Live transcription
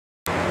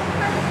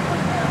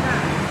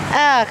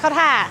เข้า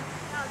ท่า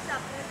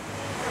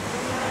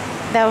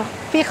เดี๋ยว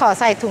พี่ขอ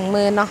ใส่ถุง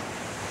มือเนาะ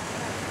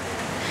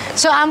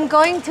so I'm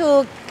going to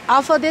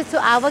offer this to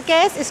our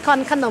guests it's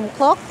called ขนมค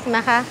รกน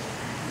ะคะ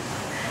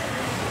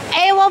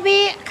it will be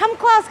come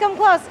close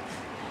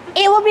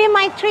it will be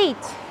my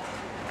treat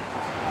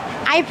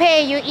I pay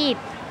you eat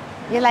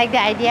you like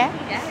the idea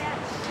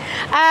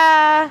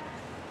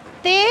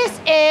this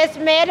is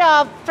made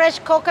of fresh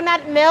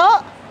coconut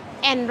milk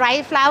and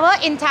rice flour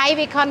in Thai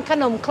we call ข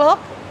นมครก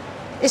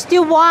it's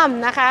still warm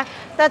นะคะ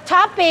the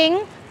topping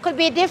could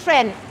be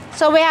different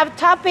so we have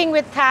topping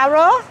with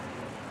taro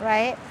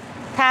right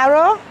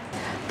taro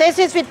this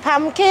is with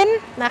pumpkin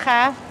นะค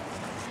ะ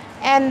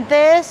and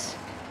this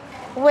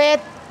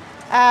with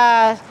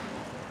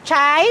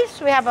chives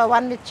we have a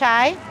one with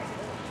chive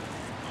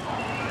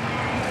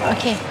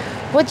okay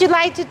would you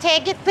like to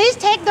take it please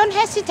take don't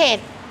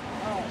hesitate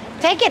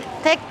take it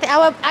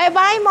I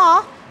buy more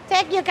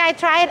take you guys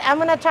try it I'm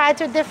gonna try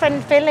two different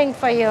filling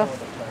for you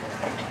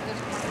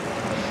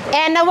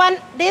and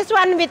this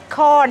one with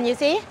corn you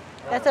see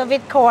that's a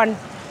with corn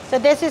so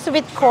this is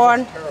with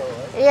corn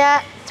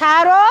yeah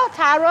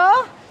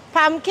taro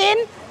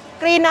pumpkin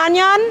green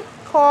onion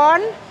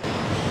corn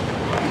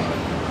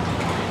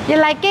you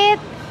like it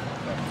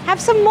have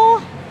some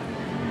more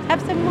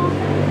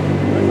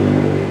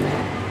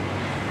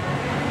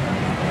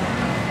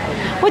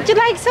would you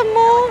like some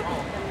more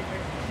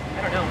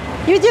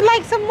would you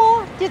like some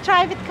more you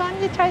try with corn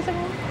you try some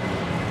more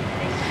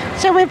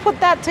shall we put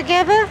that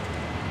together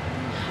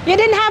you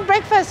didn't have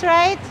breakfast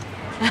right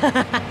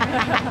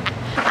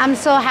I'm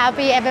so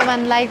happy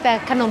everyone liked the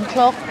Kanom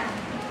Krok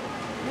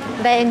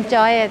they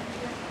enjoy it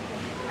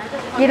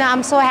you know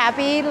I'm so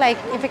happy like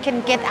if we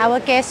can get our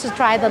guests to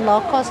try the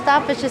local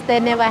stuff which is they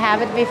never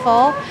have it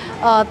before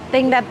or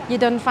thing that you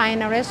don't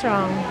find in a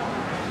restaurant